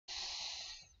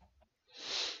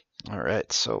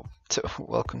Alright, so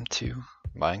welcome to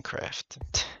Minecraft.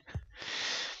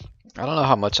 I don't know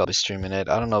how much I'll be streaming it.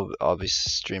 I don't know I'll be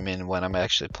streaming when I'm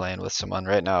actually playing with someone.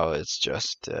 Right now it's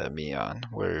just me on.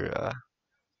 We're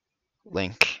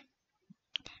Link.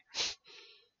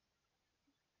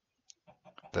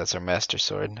 That's our master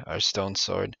sword, our stone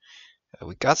sword.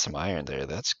 We got some iron there,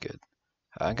 that's good.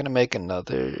 I'm gonna make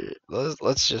another.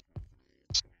 Let's just.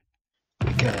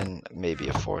 We can maybe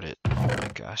afford it. Oh my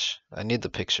gosh. I need the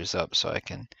pictures up so I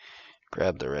can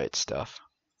grab the right stuff.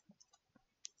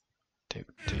 Do,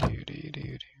 do, do, do,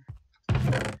 do,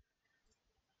 do.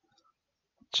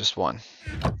 Just one.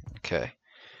 Okay.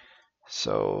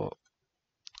 So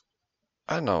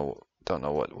I don't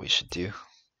know what we should do.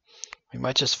 We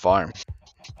might just farm.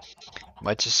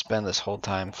 Might just spend this whole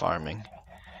time farming.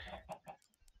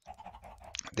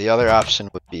 The other option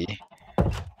would be,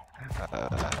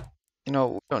 we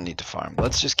don't need to farm.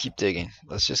 Let's just keep digging.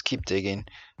 Let's just keep digging.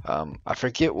 I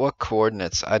forget what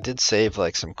coordinates. I did save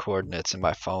like some coordinates in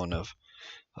my phone of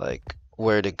like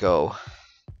where to go.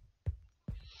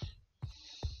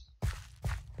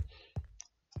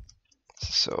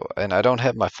 So, and I don't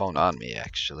have my phone on me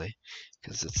actually,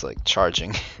 because it's like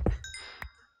charging.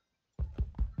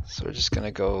 So we're just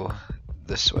gonna go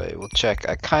this way. We'll check.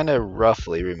 I kind of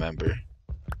roughly remember.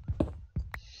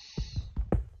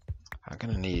 I'm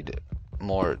gonna need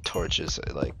more torches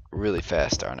like really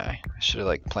fast, aren't I? I should have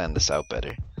like planned this out better.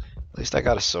 At least I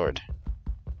got a sword.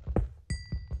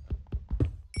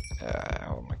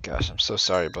 Oh my gosh, I'm so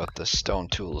sorry about the stone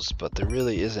tools, but there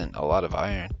really isn't a lot of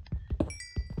iron.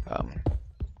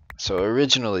 So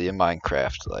originally in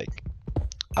Minecraft, like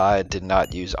I did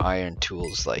not use iron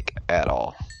tools like at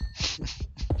all.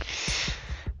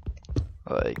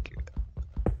 Like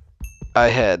I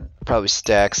had probably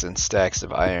stacks and stacks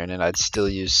of iron, and I'd still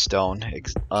use stone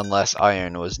unless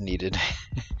iron was needed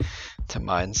to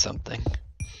mine something.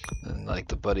 And like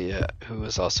the buddy who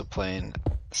was also playing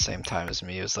the same time as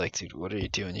me was like, dude, what are you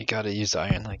doing? You gotta use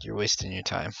iron, like you're wasting your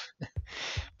time.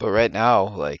 But right now,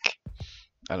 like,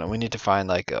 I don't know, we need to find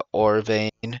like a ore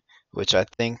vein, which I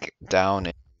think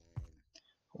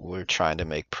we're trying to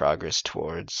make progress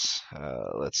towards.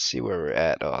 Let's see where we're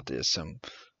at. Oh, there's some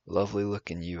lovely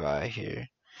looking UI here.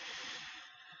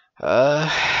 Uh,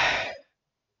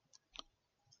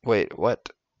 wait, what?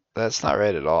 That's not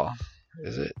right at all,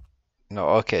 is it? No,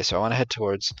 okay, so I want to head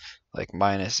towards like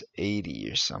minus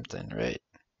 80 or something, right?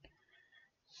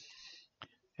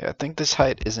 Yeah, I think this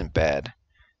height isn't bad.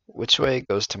 Which way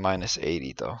goes to minus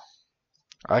 80 though?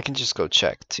 I can just go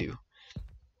check too.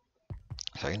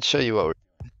 So I can show you what we're.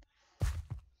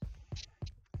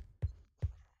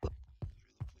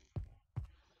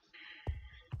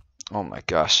 Oh my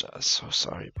gosh, I'm so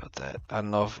sorry about that. I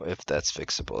don't know if that's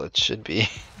fixable. It should be.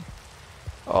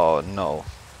 Oh no.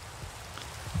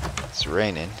 It's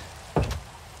raining.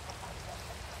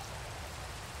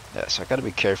 Yeah, so I gotta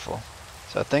be careful.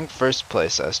 So I think first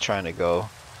place I was trying to go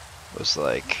was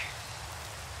like,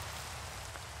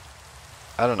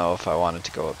 I don't know if I wanted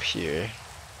to go up here.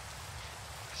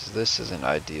 'Cause this isn't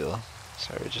ideal.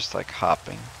 So we're just like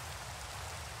hopping.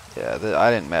 Yeah, I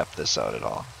didn't map this out at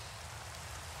all.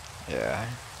 Yeah.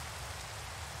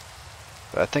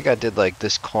 But I think I did like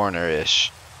this corner-ish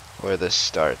where this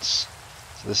starts.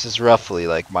 So this is roughly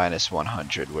like minus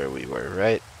 100 where we were,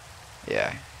 right?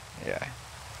 Yeah, yeah.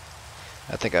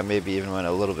 I think I maybe even went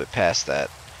a little bit past that.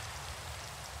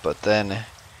 But then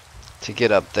to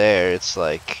get up there, it's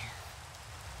like,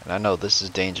 and I know this is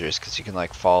dangerous because you can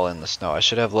like fall in the snow. I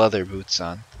should have leather boots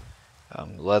on.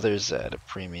 Leather's at a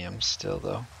premium still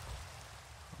though.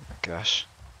 Oh my gosh.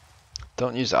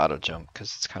 Don't use auto jump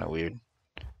because it's kind of weird.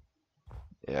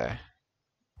 Yeah.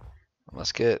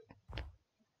 Let's get.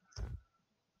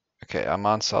 Okay, I'm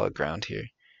on solid ground here.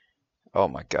 Oh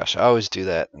my gosh, I always do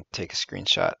that and take a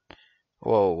screenshot.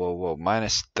 Whoa, whoa, whoa,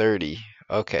 minus 30.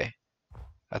 Okay.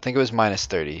 I think it was minus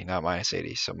 30, not minus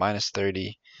 80. So minus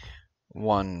 30,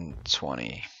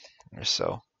 120 or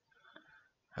so.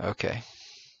 Okay.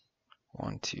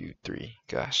 1, 2, 3.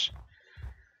 Gosh.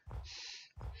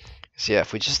 So yeah,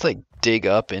 if we just like dig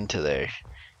up into there,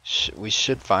 we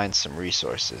should find some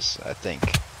resources, I think.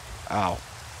 Ow.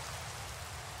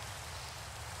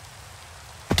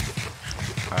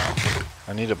 Ow.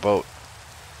 I need a boat.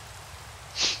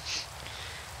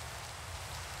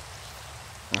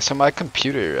 So my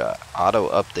computer auto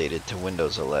updated to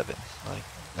Windows 11. Like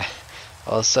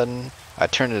all of a sudden I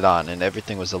turned it on and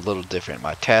everything was a little different.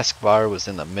 My taskbar was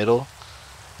in the middle.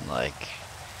 Like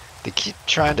they keep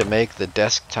trying to make the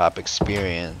desktop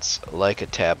experience like a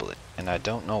tablet, and I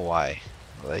don't know why.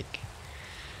 Like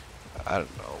I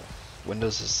don't know.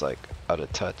 Windows is like out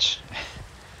of touch.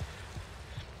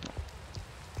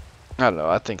 I don't know,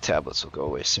 I think tablets will go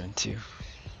away soon too.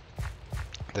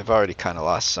 They've already kind of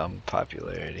lost some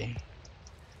popularity.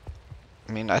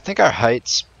 I mean, I think our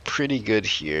height's pretty good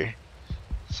here.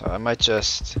 So I might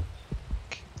just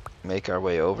make our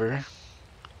way over.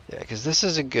 Yeah, because this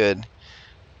is a good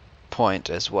point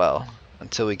as well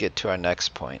until we get to our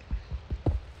next point.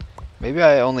 Maybe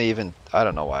I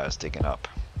don't know why I was digging up.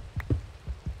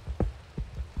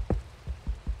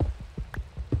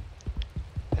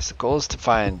 Yes, the goal is to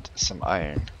find some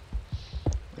iron.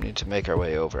 We need to make our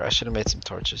way over. I should have made some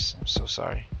torches. I'm so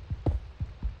sorry.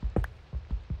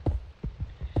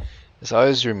 This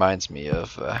always reminds me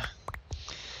of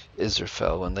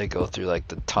Israfel when they go through like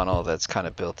the tunnel that's kind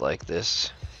of built like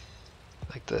this.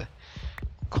 Like the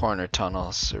corner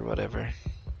tunnels or whatever.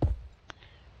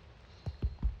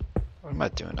 What am I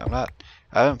doing? I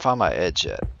haven't found my edge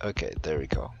yet. Okay, there we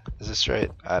go. Is this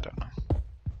right? I don't know.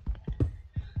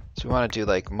 So we want to do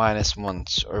like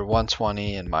 -1 or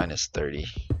 120 and -30,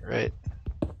 right?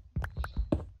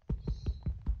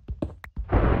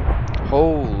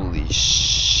 Holy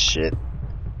shit.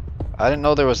 I didn't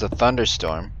know there was a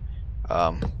thunderstorm.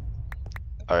 Alright,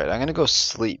 I'm gonna go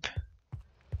sleep.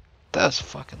 That was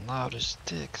fucking loud as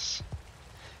dicks.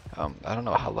 I don't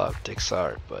know how loud dicks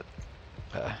are, but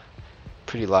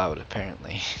pretty loud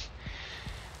apparently.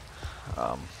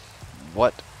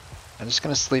 What? I'm just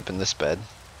gonna sleep in this bed.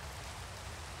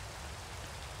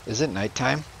 Is it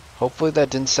nighttime? Hopefully that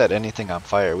didn't set anything on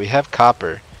fire. We have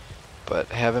copper, but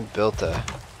haven't built a...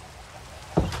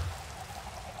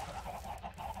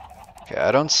 Okay,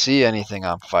 I don't see anything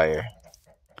on fire,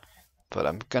 but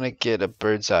I'm gonna get a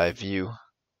bird's eye view.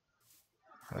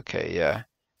 Okay, yeah,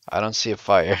 I don't see a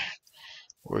fire.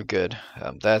 We're good.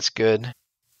 That's good.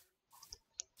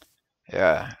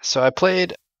 Yeah, so I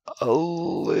played a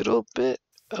little bit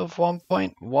of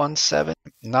 1.17,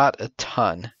 not a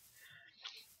ton.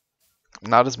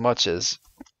 Not as much as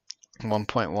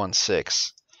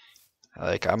 1.16.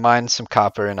 Like, I mined some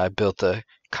copper and I built a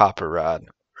copper rod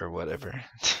or whatever.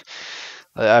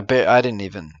 I didn't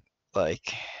even,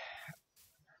 like,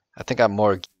 I think I'm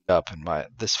more geared up and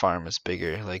this farm is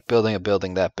bigger. Like, building a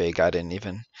building that big I didn't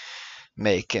even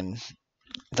make, and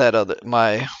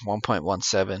my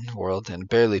 1.17 world, and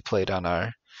barely played on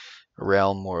our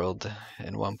realm world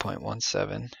in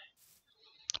 1.17.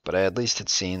 But I at least had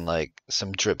seen like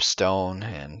some dripstone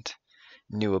and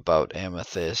knew about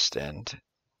amethyst and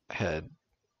had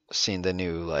seen the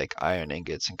new like iron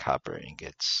ingots and copper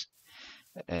ingots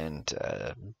and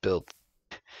built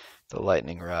the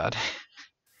lightning rod.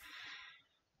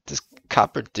 Does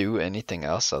copper do anything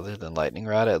else other than lightning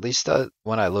rod? At least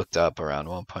when I looked up around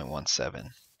 1.17,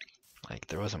 like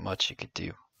there wasn't much you could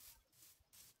do.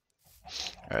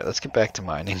 Alright, let's get back to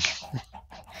mining.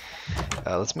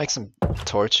 Let's make some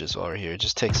torches while we're here.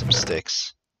 Just take some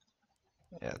sticks.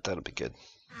 Yeah, that'll be good.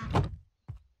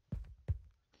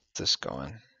 This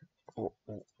going.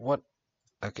 What?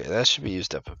 Okay, that should be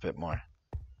used up a bit more.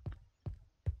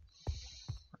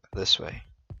 This way.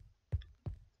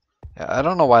 Yeah, I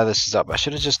don't know why this is up. I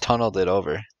should have just tunneled it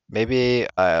over. Maybe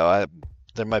there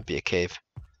might be a cave.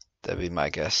 That'd be my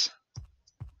guess.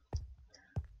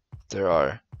 There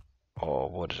are. Oh,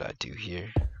 what did I do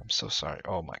here? I'm so sorry.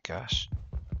 Oh my gosh.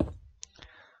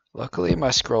 Luckily, my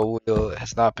scroll wheel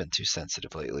has not been too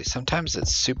sensitive lately. Sometimes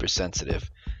it's super sensitive,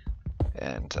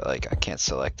 and like I can't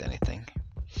select anything.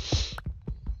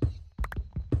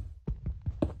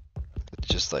 It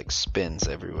just like spins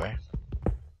everywhere.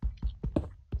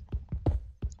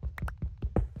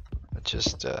 It's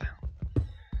just the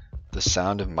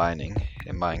sound of mining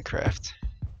in Minecraft.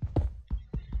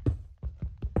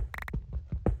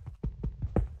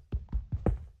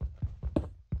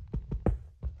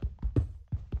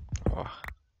 Oh,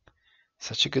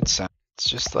 such a good sound. It's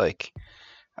just like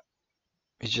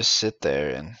you just sit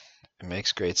there and it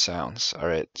makes great sounds.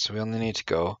 Alright, so we only need to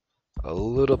go a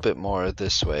little bit more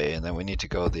this way, and then we need to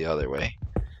go the other way.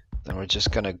 Then we're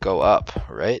just gonna go up,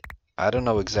 right? I don't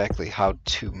know exactly how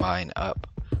to mine up.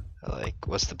 Like,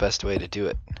 what's the best way to do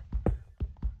it?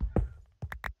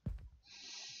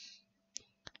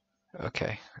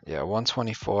 Okay, yeah,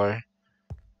 124.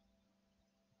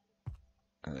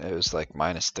 It was like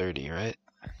 -30, right?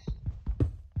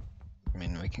 I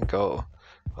mean, we can go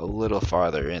a little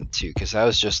farther in too, because that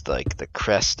was just like the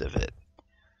crest of it.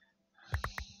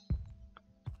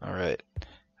 Alright.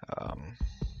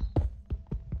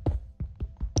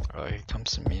 Oh, here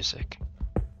comes some music.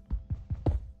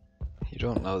 You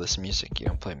don't know this music, you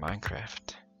don't play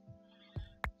Minecraft.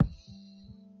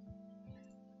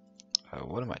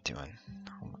 What am I doing?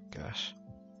 Oh my gosh.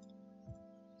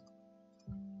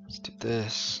 Let's do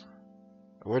this.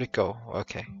 Where'd it go?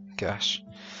 Okay, gosh.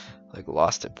 Like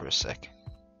lost it for a sec.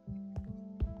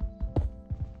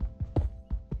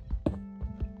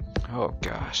 Oh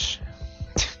gosh.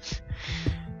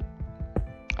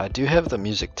 I do have the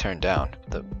music turned down.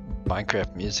 The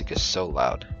Minecraft music is so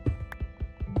loud.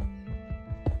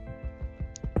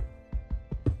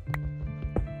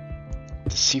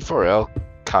 Does C4L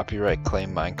copyright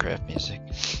claim Minecraft music?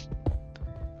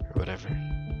 Or whatever.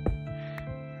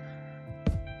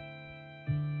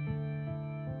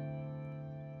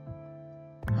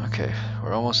 Okay,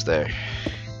 we're almost there.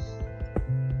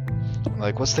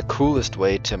 Like, what's the coolest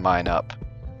way to mine up?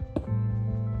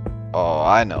 Oh,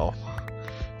 I know.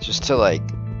 Just to like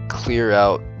clear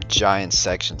out giant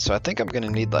sections. So I think I'm gonna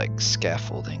need like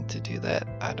scaffolding to do that.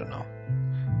 I don't know.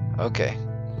 Okay.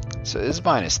 So this is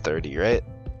minus 30, right?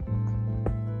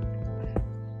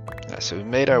 Yeah, so we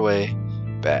made our way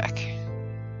back.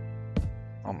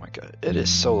 Oh my god. It is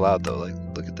so loud though. Like,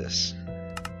 look at this.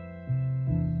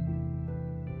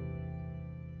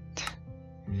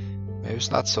 Maybe it's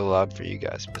not so loud for you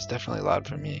guys, but it's definitely loud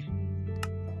for me.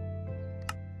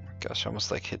 Gosh, I almost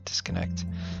like hit disconnect.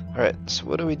 Alright, so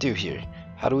what do we do here?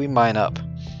 How do we mine up?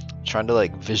 I'm trying to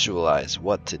like visualize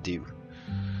what to do.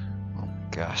 Oh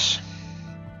gosh.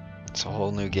 It's a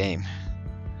whole new game.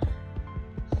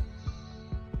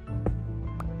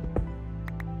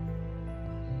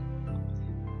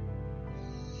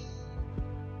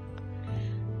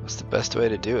 What's the best way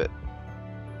to do it?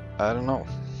 I don't know.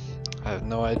 I have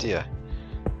no idea.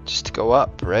 Just go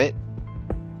up, right?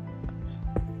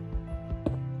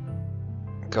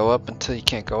 Go up until you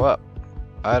can't go up.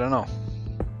 I don't know.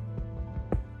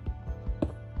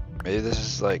 Maybe this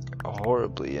is like a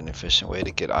horribly inefficient way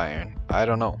to get iron. I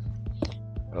don't know.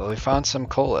 Well, we found some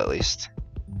coal at least.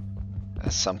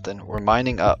 That's something. We're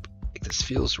mining up. Like, this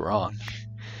feels wrong.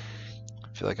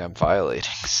 I feel like I'm violating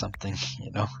something,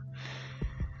 you know?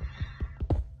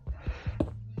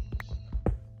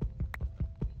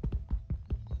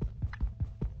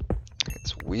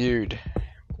 It's weird.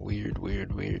 Weird.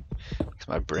 Makes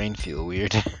my brain feel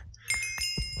weird.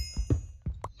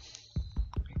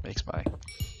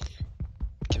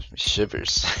 Gives me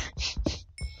shivers.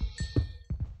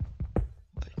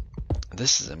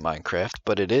 This isn't Minecraft,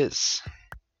 but it is.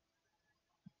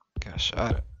 Gosh,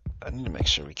 I need to make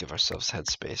sure we give ourselves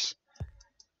headspace.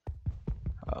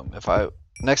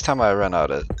 Next time I run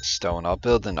out of stone, I'll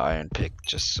build an iron pick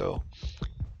just so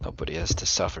nobody has to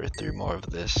suffer through more of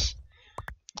this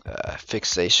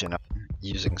fixation on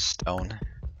using stone.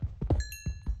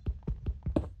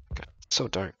 God, it's so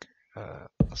dark.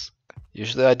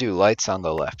 Usually I do lights on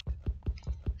the left.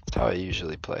 That's how I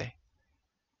usually play.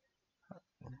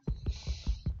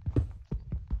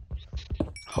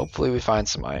 Hopefully we find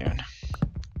some iron.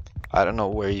 I don't know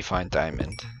where you find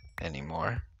diamond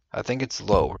anymore. I think it's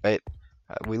low, right?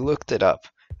 We looked it up.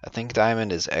 I think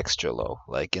diamond is extra low,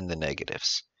 like in the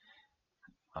negatives.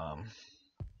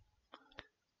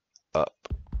 Up.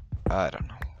 I don't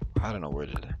know. I don't know where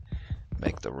to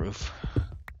make the roof.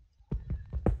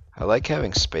 I like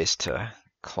having space to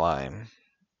climb.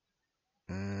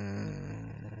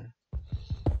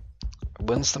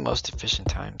 When's the most efficient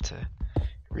time to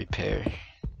repair?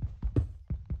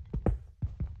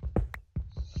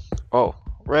 Oh,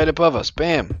 right above us.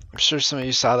 Bam! I'm sure some of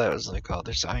you saw that. I was like, oh,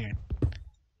 there's iron.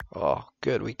 Oh,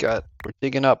 good. We're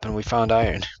digging up and we found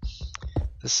iron.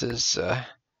 This is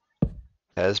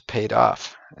has paid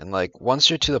off. And like once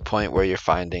you're to the point where you're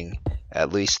finding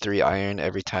at least 3 iron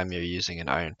every time you're using an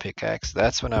iron pickaxe,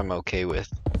 that's when I'm okay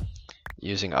with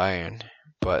using iron.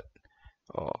 But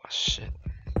oh shit.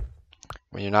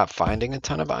 When you're not finding a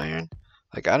ton of iron,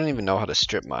 like I don't even know how to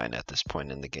strip mine at this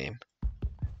point in the game.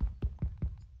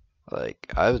 Like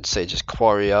I would say just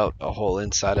quarry out a whole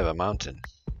inside of a mountain,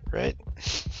 right?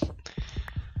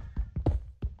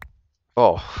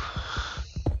 Oh,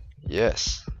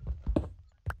 yes.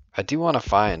 I do want to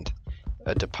find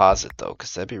a deposit though,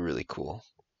 because that'd be really cool.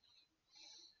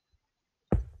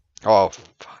 Oh,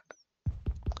 fuck.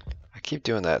 I keep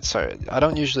doing that. Sorry, I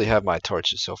don't usually have my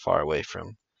torches so far away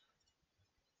from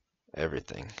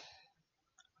everything.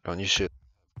 I don't usually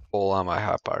pull on my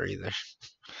hotbar either.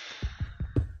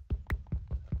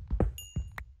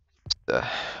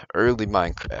 Early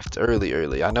Minecraft,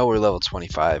 early. I know we're level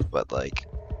 25, but like,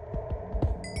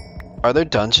 are there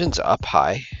dungeons up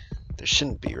high? There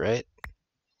shouldn't be, right?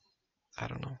 I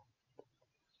don't know.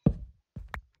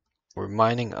 We're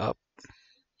mining up.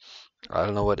 I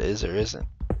don't know what is or isn't.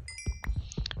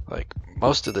 Like,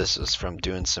 most of this is from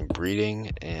doing some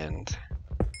breeding and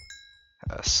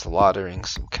slaughtering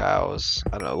some cows.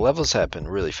 I don't know, levels happen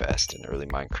really fast in early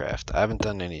Minecraft. I haven't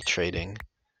done any trading.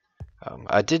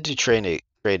 I did do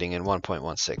trading in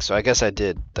 1.16. So I guess I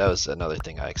did. That was another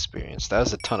thing I experienced. That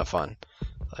was a ton of fun.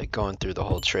 Like going through the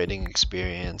whole trading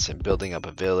experience and building up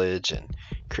a village and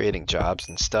creating jobs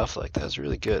and stuff. Like that was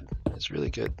really good. It's really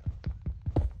good.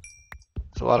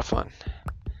 It's a lot of fun.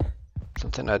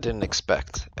 Something I didn't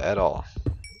expect at all.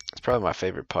 It's probably my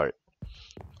favorite part.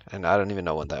 And I don't even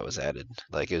know when that was added.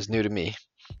 Like it was new to me.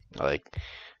 Like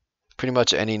pretty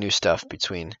much any new stuff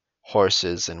between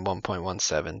horses and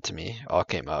 1.17 to me all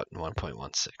came out in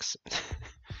 1.16.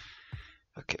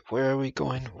 Okay, where are we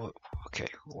going? Okay,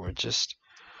 we're just...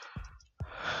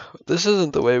 This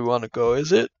isn't the way we want to go,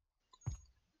 is it?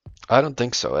 I don't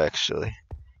think so, actually.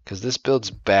 Because this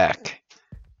builds back.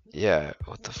 Yeah,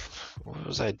 what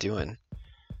was I doing?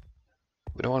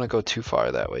 We don't want to go too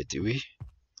far that way, do we?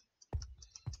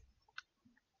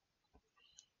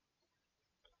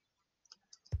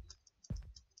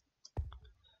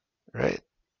 Right?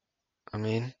 I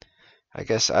mean, I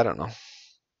guess, I don't know.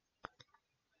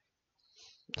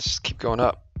 Let's just keep going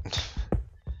up.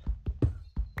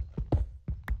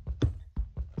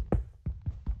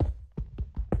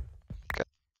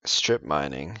 Strip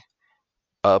mining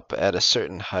up at a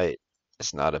certain height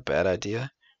is not a bad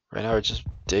idea. Right now we're just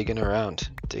digging around,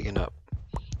 digging up.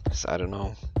 So I don't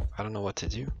know what to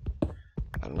do.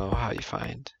 I don't know how you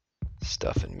find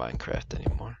stuff in Minecraft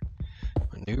anymore.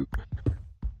 Noob.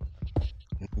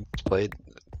 Noob's played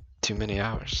too many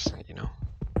hours, you know.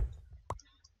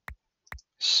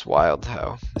 It's just wild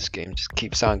how this game just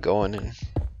keeps on going, and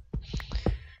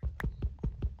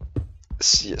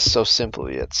it's so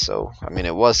simple yet so, I mean,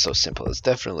 it was so simple. It's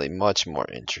definitely much more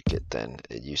intricate than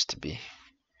it used to be,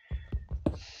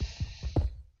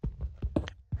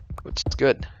 which is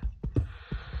good.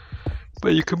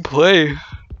 But you can play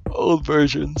old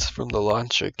versions from the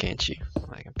launcher, can't you?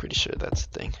 Like, I'm pretty sure that's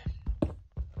the thing.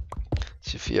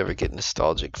 So if you ever get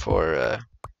nostalgic for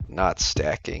not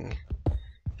stacking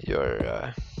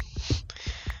your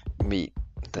meat,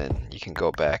 then you can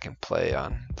go back and play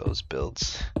on those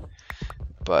builds.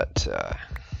 But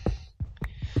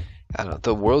I don't know,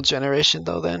 the world generation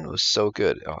though then was so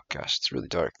good. Oh gosh, it's really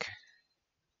dark.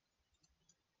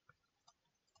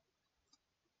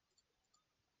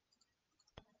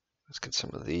 Let's get some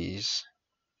of these.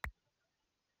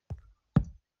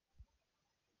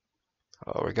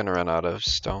 Oh, we're gonna run out of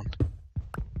stone.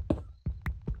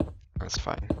 That's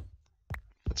fine.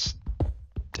 Let's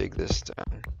dig this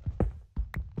down.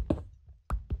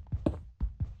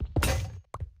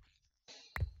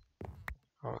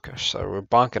 Oh gosh, sorry, we're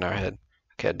bonking our head.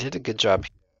 Okay, I did a good job.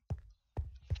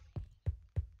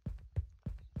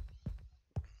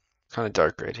 Kind of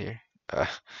dark right here.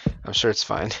 I'm sure it's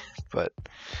fine, but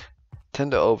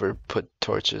tend to over put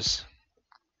torches.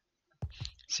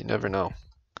 So you never know.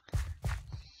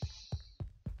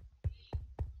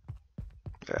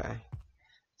 Okay,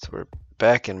 so we're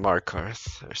back in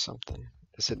Markarth or something.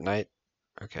 Is it night?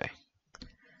 Okay.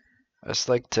 I just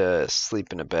like to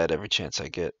sleep in a bed every chance I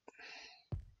get.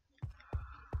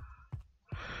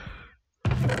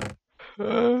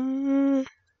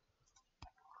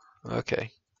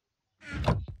 Okay.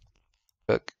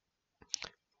 Cook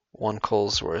 1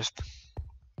 coal's worth.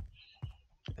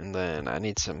 And then I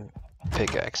need some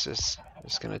pickaxes. I'm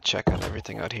just gonna check on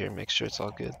everything out here, make sure it's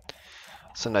all good.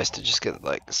 So nice to just get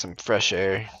like some fresh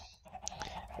air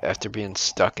after being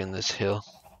stuck in this hill.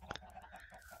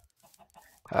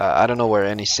 I don't know where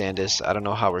any sand is. I don't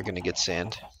know how we're gonna get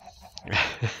sand.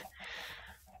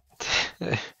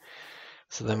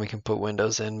 So then we can put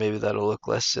windows in. Maybe that'll look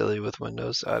less silly with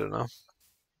windows. I don't know.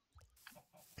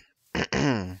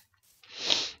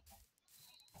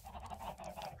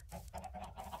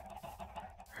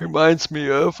 Reminds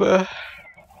me of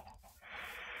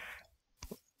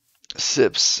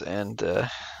Sips and the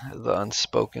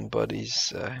Unspoken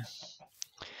Buddies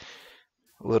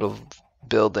little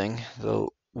building, the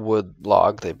wood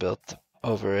log they built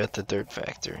over at the dirt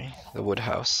factory, the wood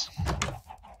house.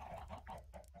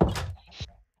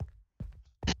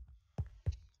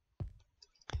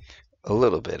 A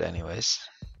little bit anyways.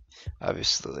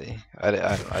 Obviously,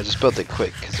 I just built it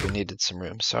quick because we needed some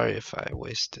room. Sorry if I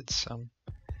wasted some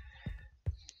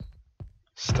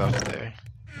stuff there.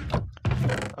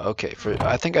 Okay,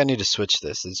 I think I need to switch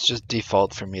this. It's just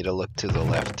default for me to look to the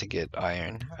left to get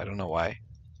iron. I don't know why.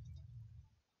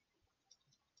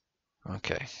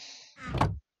 Okay.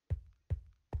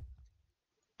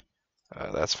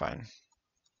 That's fine.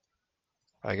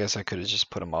 I guess I could have just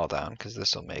put them all down because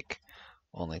this will make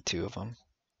only 2 of them.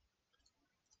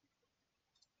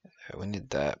 We need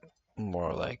that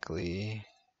more likely.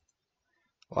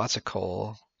 Lots of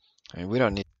coal. I mean, we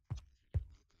don't need.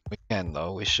 We can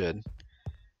though. We should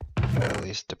at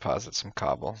least deposit some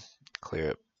cobble.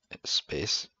 clear up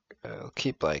space. I'll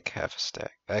keep like half a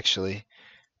stack. Actually,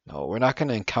 no, we're not going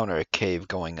to encounter a cave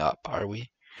going up, are we?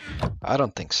 I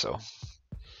don't think so.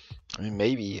 I mean,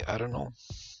 maybe, I don't know.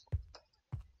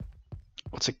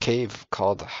 What's a cave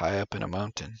called high up in a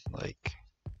mountain? Like,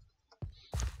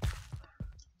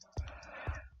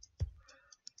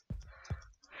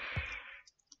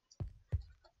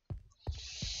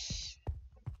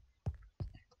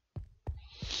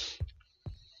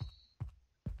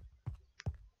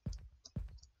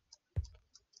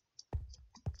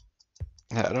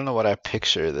 yeah, I don't know what I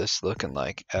picture this looking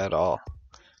like at all.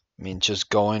 I mean, just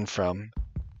going from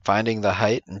finding the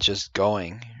height and just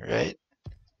going, right?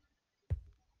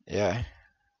 Yeah,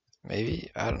 maybe,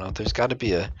 I don't know. There's got to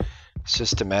be a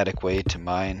systematic way to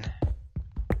mine.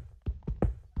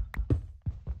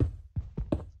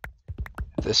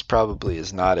 This probably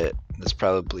is not it. This is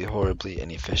probably horribly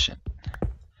inefficient.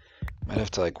 Might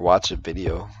have to like watch a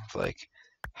video of like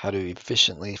how to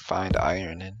efficiently find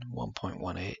iron in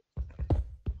 1.18.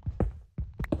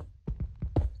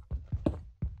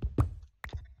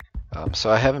 So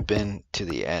I haven't been to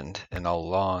the end in a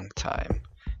long time.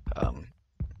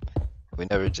 We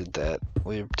never did that.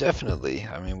 We definitely,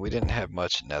 I mean, we didn't have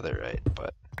much netherite,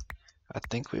 but I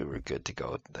think we were good to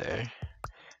go there.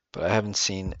 But I haven't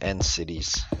seen end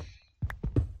cities.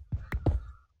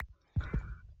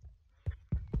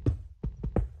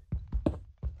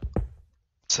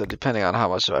 So depending on how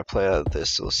much I play out of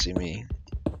this, we'll see me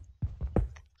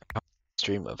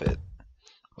stream of it.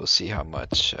 We'll see how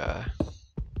much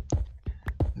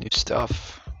new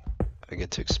stuff I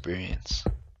get to experience.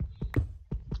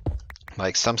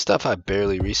 Like some stuff I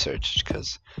barely researched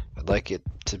because I'd like it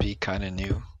to be kind of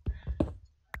new.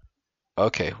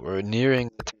 Okay, we're nearing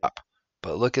the top,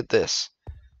 but look at this.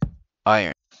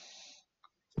 Iron.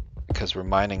 Because we're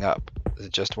mining up. Is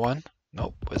it just one?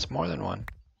 Nope, it's more than one.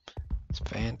 It's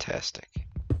fantastic.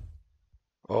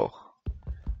 Oh.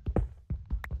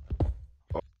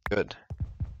 Oh, good.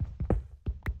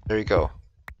 There you go.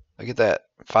 Look at that.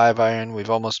 5 iron. We've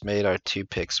almost made our 2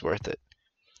 picks worth it.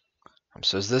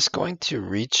 So is this going to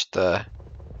reach the...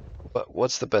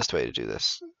 What's the best way to do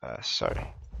this? Sorry.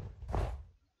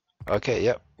 Okay,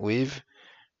 yep. We've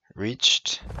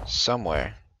reached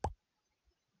somewhere.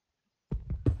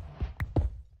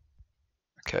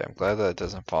 Okay, I'm glad that it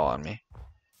doesn't fall on me.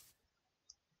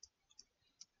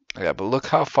 Yeah, but look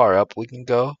how far up we can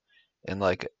go in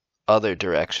like other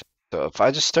directions. So if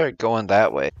I just start going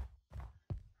that way.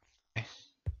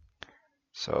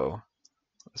 So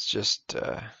let's just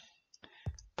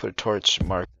put a torch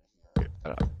mark.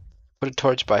 Put a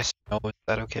torch by snow. Is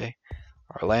that okay?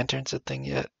 Are lanterns a thing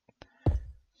yet?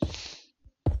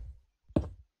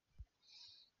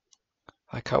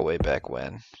 Like how way back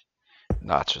when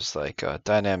Notch was like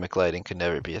dynamic lighting could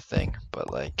never be a thing,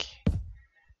 but like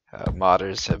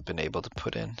modders have been able to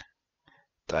put in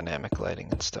dynamic lighting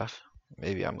and stuff.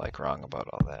 Maybe I'm like wrong about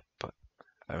all that, but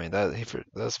I mean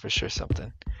that's for sure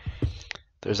something.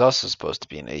 There's also supposed to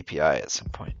be an API at some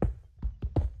point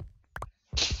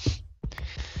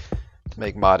to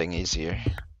make modding easier.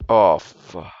 Oh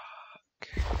fuck.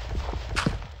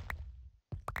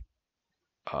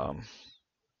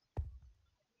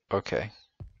 Okay.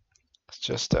 Let's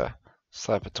just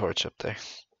slap a torch up there.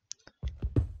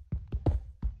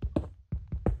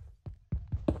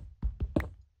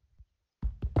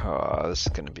 Oh, this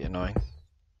is gonna be annoying.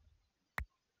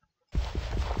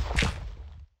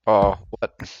 Oh,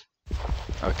 what?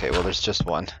 Okay, well there's just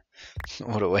one.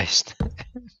 What a waste.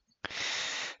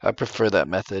 I prefer that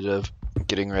method of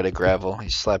getting rid of gravel. You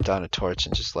slap down a torch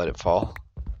and just let it fall.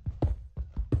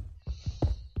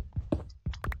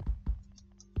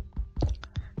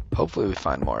 Hopefully we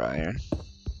find more iron.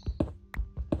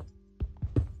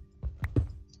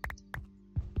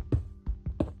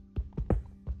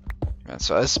 And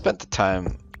so I spent the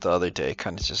time the other day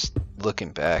kind of just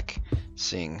looking back,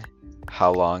 seeing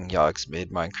how long Yoggz made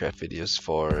Minecraft videos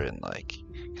for, and like,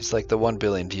 cause like the 1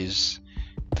 billion views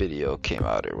video came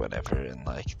out or whatever, and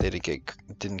like they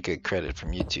didn't get credit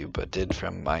from YouTube, but did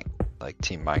from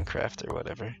Team Minecraft or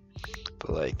whatever.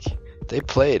 But like they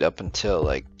played up until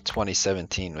like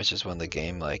 2017, which is when the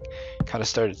game like kind of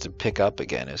started to pick up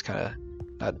again. It was kind of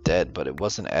not dead, but it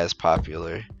wasn't as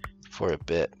popular for a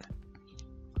bit.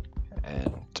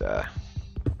 And I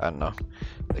don't know,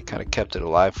 they kind of kept it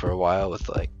alive for a while with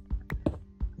like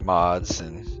mods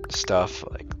and stuff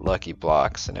like Lucky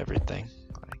Blocks and everything,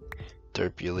 like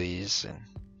Derpules, and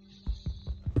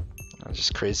it's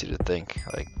just crazy to think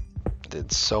like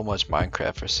did so much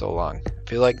Minecraft for so long. I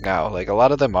feel like now like a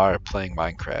lot of them are playing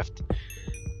Minecraft,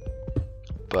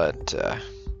 but I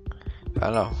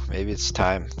don't know, maybe it's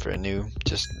time for a new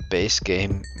just base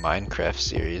game Minecraft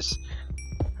series,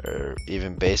 or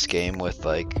even base game with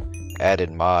like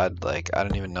added mod. Like I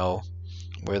don't even know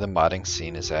where the modding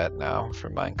scene is at now for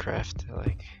Minecraft.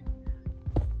 Like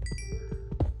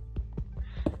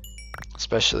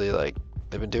especially like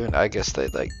they've been doing, I guess they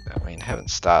like, I mean,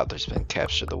 haven't stopped. There's been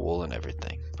Capture the Wool and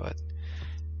everything, but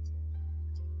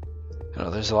you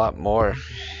know, there's a lot more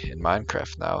in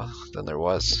Minecraft now than there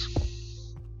was.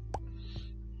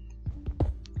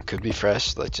 Could be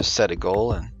fresh, like just set a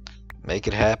goal and make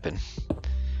it happen.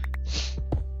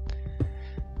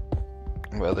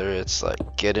 Whether it's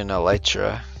like get an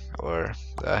elytra or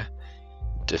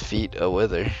defeat a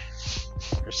wither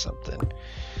or something.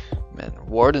 Man,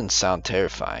 wardens sound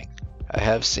terrifying. I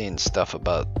have seen stuff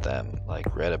about them,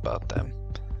 like read about them,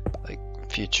 like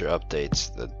future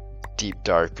updates, the Deep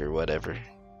Dark or whatever.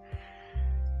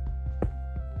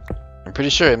 I'm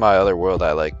pretty sure in my other world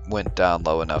I like went down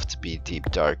low enough to be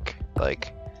Deep Dark,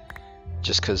 like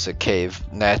just because the cave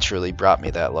naturally brought me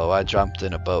that low. I jumped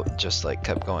in a boat and just like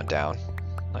kept going down,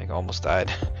 like almost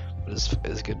died. But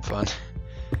it's good fun.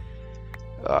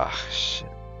 Ah, shit.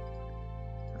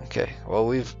 Okay, well,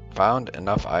 we've found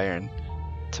enough iron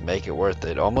to make it worth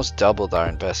it. Almost doubled our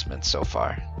investment so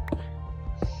far.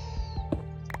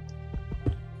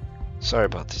 Sorry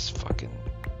about these fucking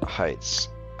heights.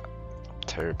 I'm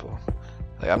terrible.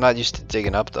 Like, I'm not used to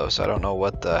digging up though, so I don't know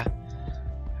what the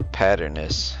pattern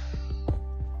is.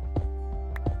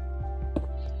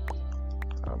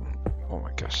 Oh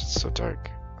my gosh, it's so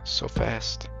dark, so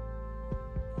fast.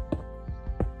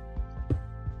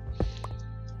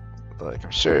 Like,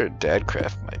 I'm sure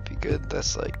Dadcraft might be good.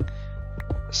 That's like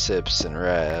Sips and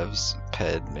Ravs,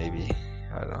 Ped maybe.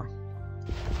 I don't know.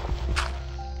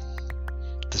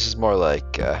 This is more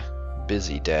like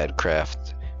busy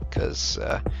Dadcraft, because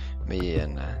me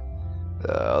and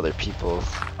other people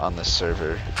on the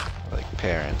server, like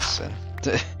parents, and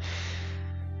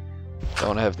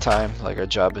don't have time. Like, our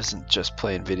job isn't just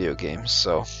playing video games,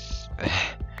 so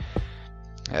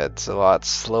it's a lot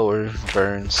slower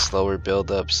burn, slower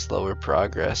build up, slower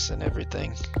progress and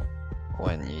everything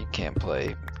when you can't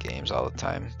play games all the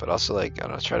time. But also, like, I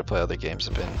don't know, try to play other games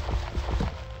a bit.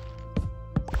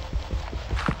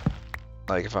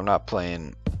 Like, if I'm not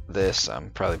playing this,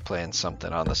 I'm probably playing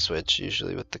something on the Switch,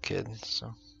 usually with the kid.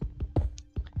 So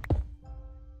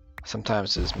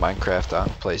sometimes it's Minecraft on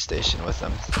PlayStation with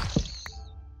them.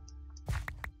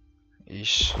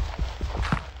 Yeesh.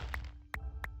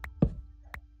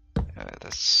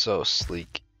 That's so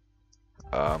sleek.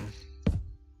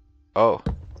 Oh,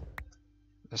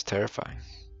 that's terrifying.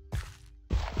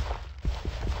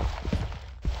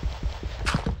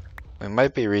 We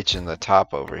might be reaching the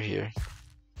top over here.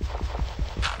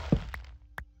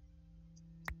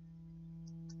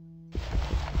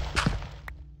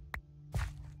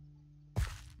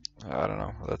 I don't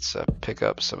know. Let's pick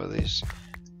up some of these.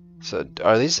 So,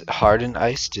 are these hardened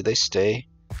ice? Do they stay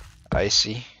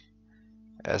icy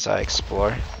as I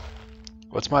explore?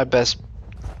 What's my best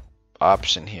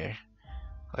option here?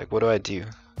 Like, what do I do?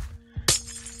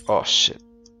 Oh shit.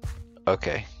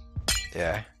 Okay.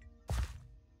 Yeah.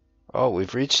 Oh,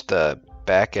 we've reached the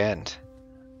back end.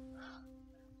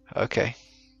 Okay.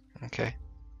 Okay.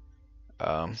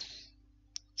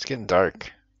 It's getting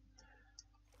dark.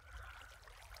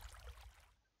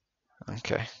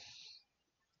 Okay.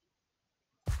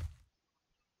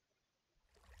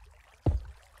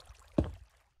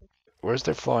 Where's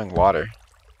there flowing water?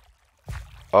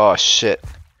 Oh shit.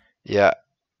 Yeah.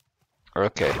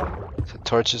 Okay. So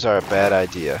torches are a bad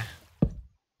idea.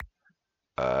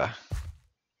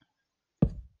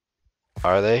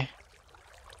 Are they?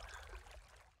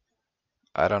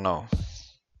 I don't know.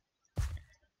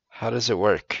 How does it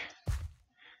work?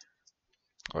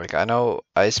 Like, I know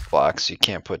ice blocks, you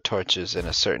can't put torches in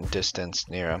a certain distance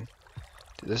near them.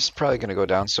 Dude, this is probably gonna go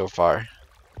down so far.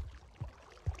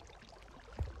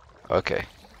 Okay.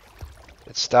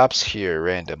 It stops here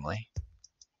randomly.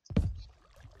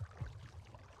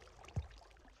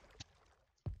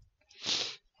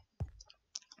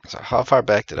 So how far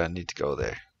back did I need to go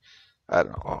there? I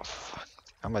don't know. Oh, fuck.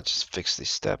 I might just fix these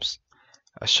steps.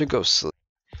 I should go sleep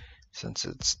since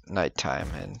it's nighttime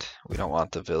and we don't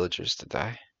want the villagers to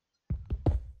die.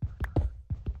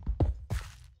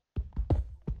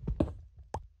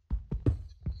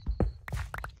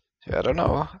 Yeah, I don't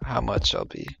know how much I'll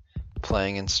be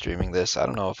playing and streaming this. I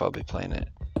don't know if I'll be playing it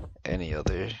any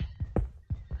other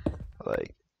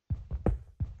like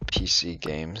PC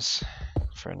games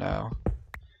for now.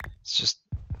 It's just,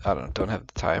 I don't have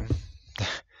the time.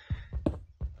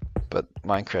 But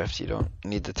Minecraft, you don't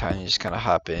need the time. You just kind of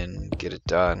hop in, get it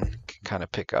done, kind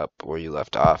of pick up where you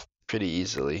left off pretty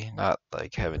easily, not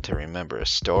like having to remember a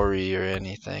story or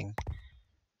anything.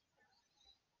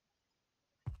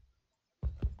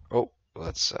 Oh,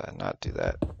 let's not do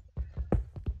that.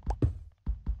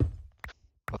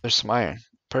 Oh, there's some iron.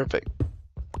 Perfect.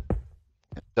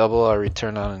 Double our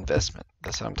return on investment.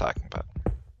 That's what I'm talking about.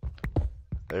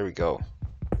 There we go.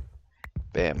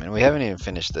 Bam. And we haven't even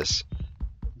finished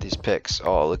these picks.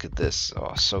 Oh, look at this.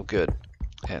 Oh, so good.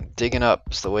 And digging up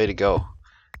is the way to go.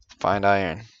 Find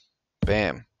iron.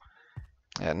 Bam.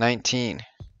 At 19.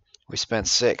 We spent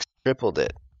 6. Tripled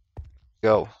it.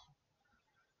 Go.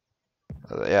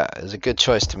 Yeah, it's a good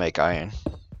choice to make iron.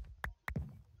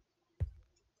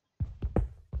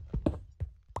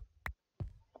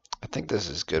 I think this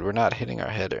is good. We're not hitting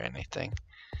our head or anything.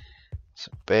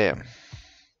 So, bam.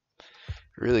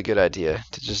 Really good idea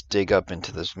to just dig up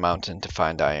into this mountain to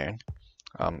find iron.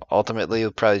 Ultimately,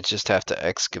 you'll probably just have to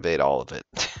excavate all of it.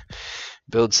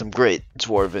 Build some great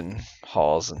dwarven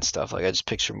halls and stuff. Like, I just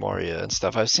picture Moria and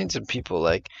stuff. I've seen some people,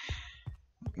 like,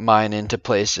 mine into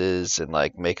places and,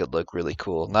 like, make it look really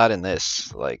cool. Not in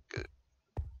this, like,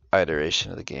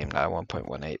 iteration of the game, not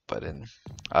 1.18, but in,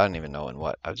 I don't even know in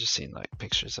what. I've just seen, like,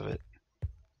 pictures of it.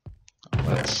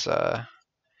 Let's,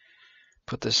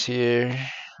 put this here.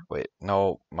 Wait,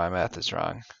 no, my math is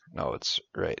wrong. No, it's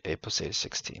right. 8 plus 8 is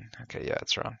 16. Okay, yeah,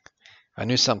 it's wrong. I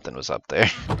knew something was up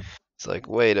there. It's like,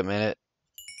 wait a minute.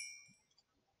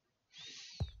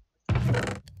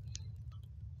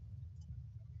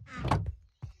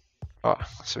 Oh,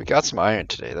 so we got some iron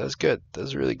today. That was good. That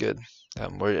was really good.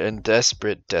 We're in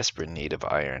desperate need of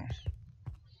iron.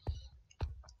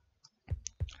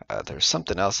 There's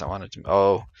something else I wanted to.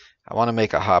 Oh, I want to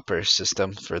make a hopper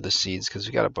system for the seeds because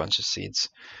we got a bunch of seeds.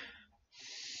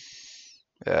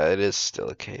 Yeah, it is still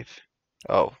a cave.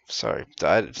 Oh, sorry.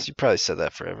 You probably said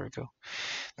that forever ago.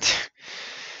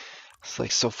 It's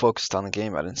like so focused on the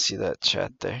game, I didn't see that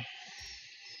chat there.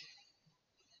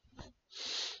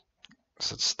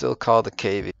 So it's still called a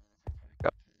cave.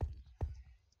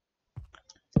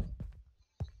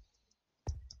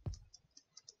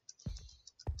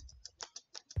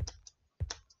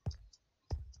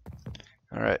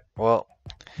 Alright, well,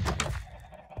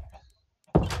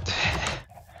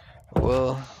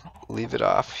 we'll leave it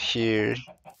off here.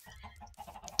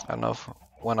 I don't know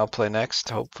when I'll play next,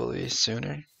 hopefully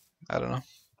sooner. I don't know.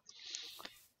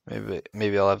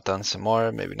 Maybe I'll have done some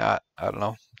more, maybe not. I don't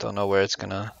know. Don't know where it's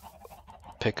gonna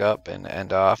pick up and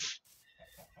end off.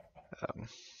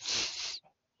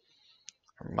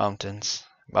 Mountains.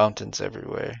 Mountains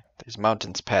everywhere. There's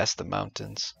mountains past the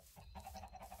mountains.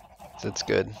 So it's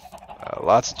good.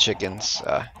 Lots of chickens.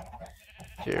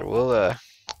 Here, we'll,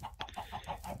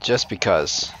 just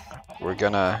because we're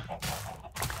gonna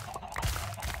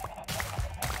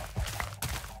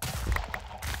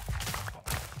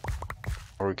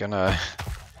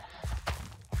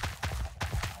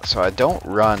so I don't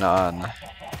run on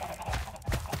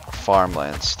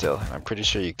farmland still. I'm pretty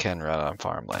sure you can run on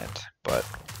farmland, but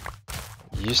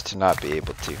you used to not be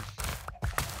able to.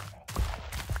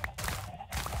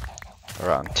 Or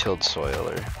on tilled soil,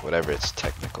 or whatever its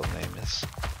technical name is.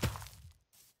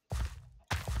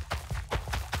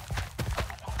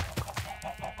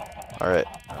 Alright,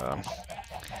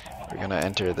 we're gonna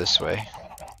enter this way.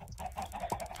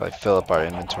 Probably fill up our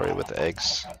inventory with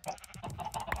eggs.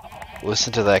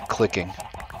 Listen to that clicking.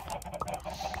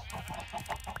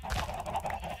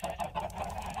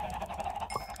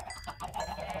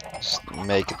 Just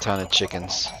make a ton of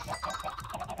chickens.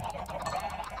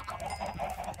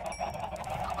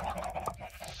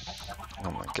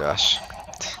 Oh my gosh.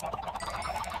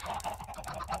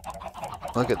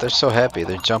 Look at, they're so happy.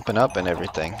 They're jumping up and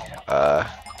everything.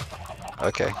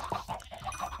 Okay.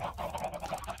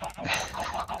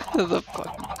 The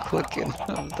fucking clicking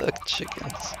of the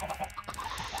chickens.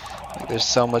 Like, there's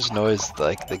so much noise,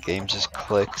 like the game just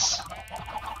clicks.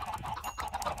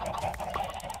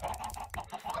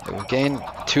 Like, we gained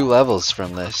 2 levels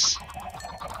from this.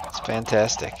 It's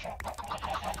fantastic.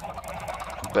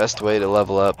 Best way to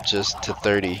level up just to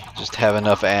 30. Just have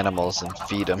enough animals and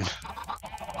feed them.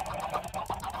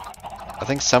 I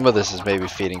think some of this is maybe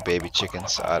feeding baby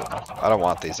chickens. I don't know. I don't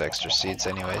want these extra seeds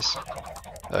anyways.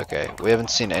 Okay, we haven't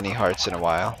seen any hearts in a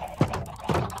while.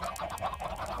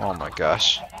 Oh my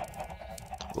gosh.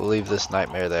 We'll leave this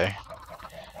nightmare there.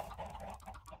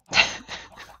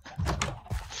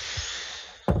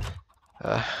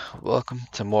 Welcome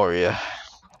to Moria.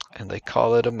 And they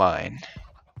call it a mine.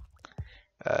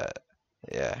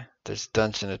 Yeah, there's a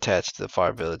dungeon attached to the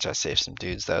far village. I saved some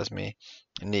dudes, that was me.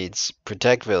 It needs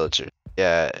protect villagers.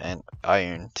 Yeah, and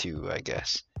iron too, I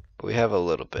guess. But we have a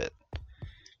little bit.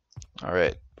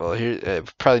 Alright, Well, here we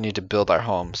probably need to build our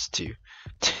homes too.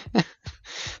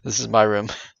 This is my room.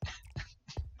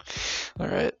 All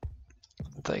right.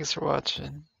 Thanks for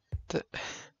watching.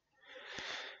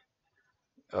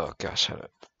 Oh gosh, how to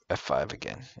F5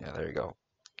 again. Yeah, there you go.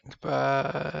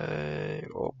 Goodbye.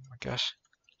 Oh my gosh.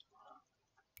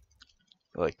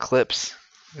 Like clips.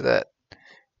 Look at that.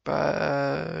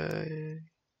 Bye.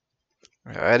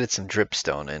 I added some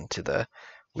dripstone into the.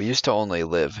 We used to only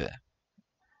live.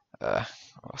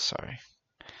 Oh, sorry.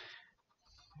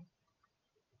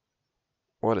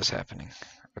 What is happening?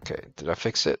 Okay, did I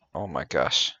fix it? Oh my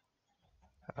gosh.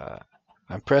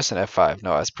 I'm pressing F5.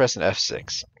 No, I was pressing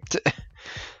F6.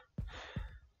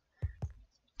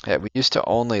 Yeah, we used to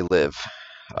only live,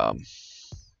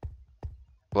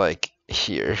 like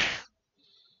here.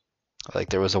 Like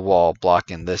there was a wall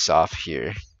blocking this off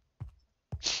here.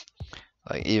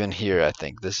 Like even here, I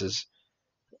think this is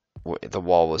the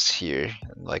wall was here.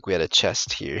 Like we had a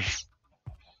chest here.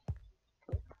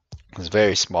 It was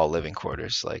very small living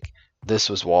quarters. Like this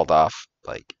was walled off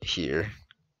like here.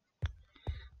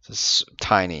 It's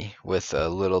tiny with a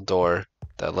little door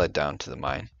that led down to the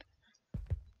mine.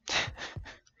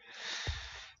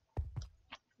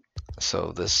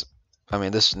 So this, I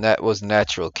mean, this net was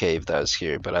natural cave that was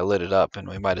here, but I lit it up, and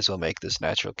we might as well make this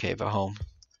natural cave a home.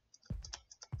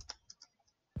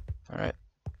 All right.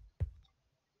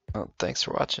 Well, thanks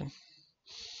for watching.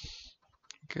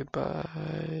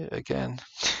 Goodbye again.